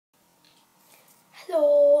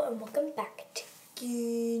and welcome back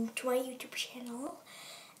to my YouTube channel.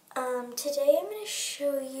 Today I'm going to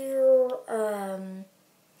show you,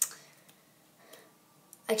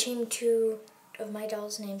 I changed two of my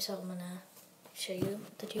dolls' names, so I'm going to show you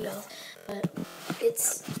the two dolls, but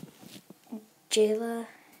it's Jayla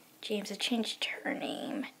James. I changed her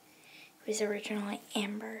name. It was originally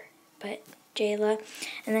Amber, but Jayla,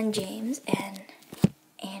 and then James, and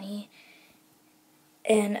Annie,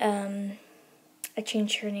 and I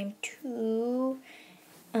changed her name to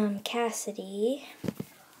Cassidy.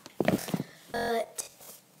 But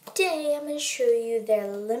today I'm going to show you their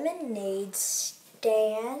lemonade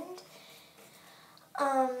stand.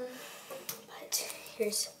 But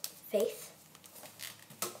here's Faith,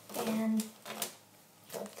 and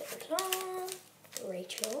there's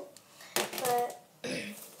Rachel. But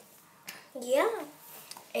yeah,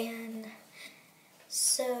 and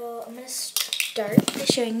so I'm going to start by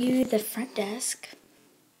showing you the front desk.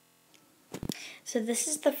 So this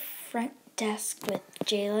is the front desk with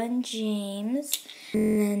Jayla and James,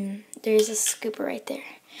 and then there's a scooper right there,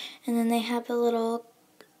 and then they have a little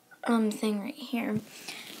thing right here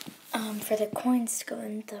for the coins to go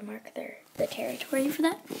in to mark the territory for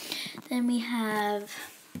that. Then we have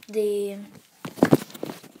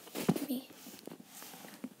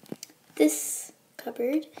this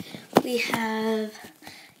cupboard. We have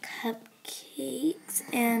cupcakes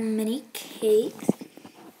and mini cakes.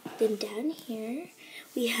 Then down here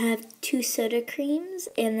we have 2 soda creams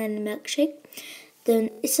and then a milkshake.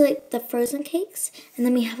 Then it's like the frozen cakes, and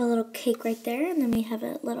then we have a little cake right there, and then we have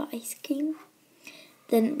a little ice cream.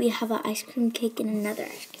 Then we have an ice cream cake and another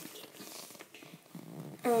ice cream cake.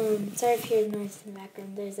 Sorry if you hear noise in the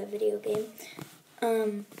background. There's a video game.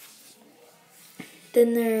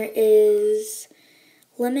 Then there is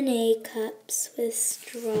lemonade cups with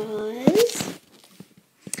straws.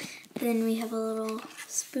 Then we have a little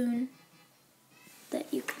spoon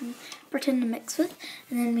that you can pretend to mix with.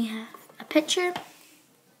 And then we have a pitcher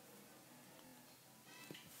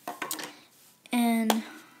and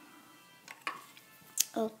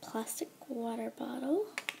a plastic water bottle.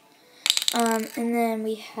 And then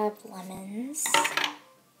we have lemons.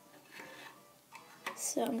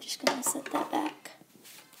 So I'm just going to set that back.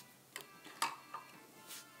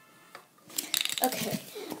 Okay.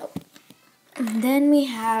 And then we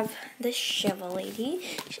have the shovel lady.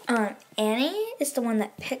 Annie is the one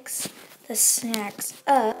that picks the snacks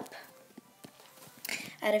up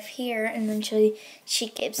out of here, and then she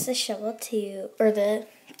gives the shovel to, or the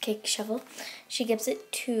cake shovel, she gives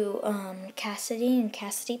it to Cassidy, and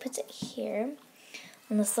Cassidy puts it here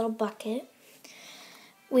on this little bucket.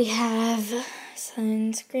 We have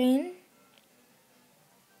sunscreen.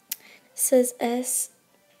 It says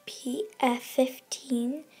SPF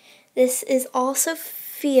 15. This is all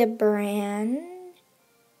Sophia brand.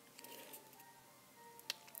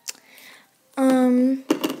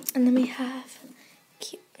 And then we have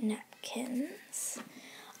cute napkins.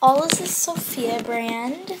 All this is Sophia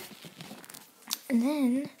brand. And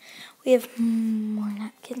then we have more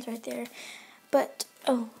napkins right there. But,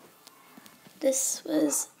 oh, this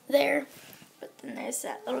was there. But then there's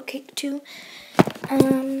that little cake too.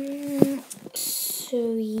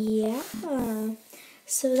 So yeah.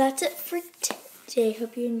 So that's it for today.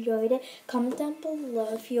 Hope you enjoyed it. Comment down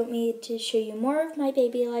below if you want me to show you more of my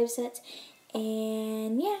baby live sets.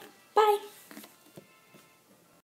 And yeah, bye.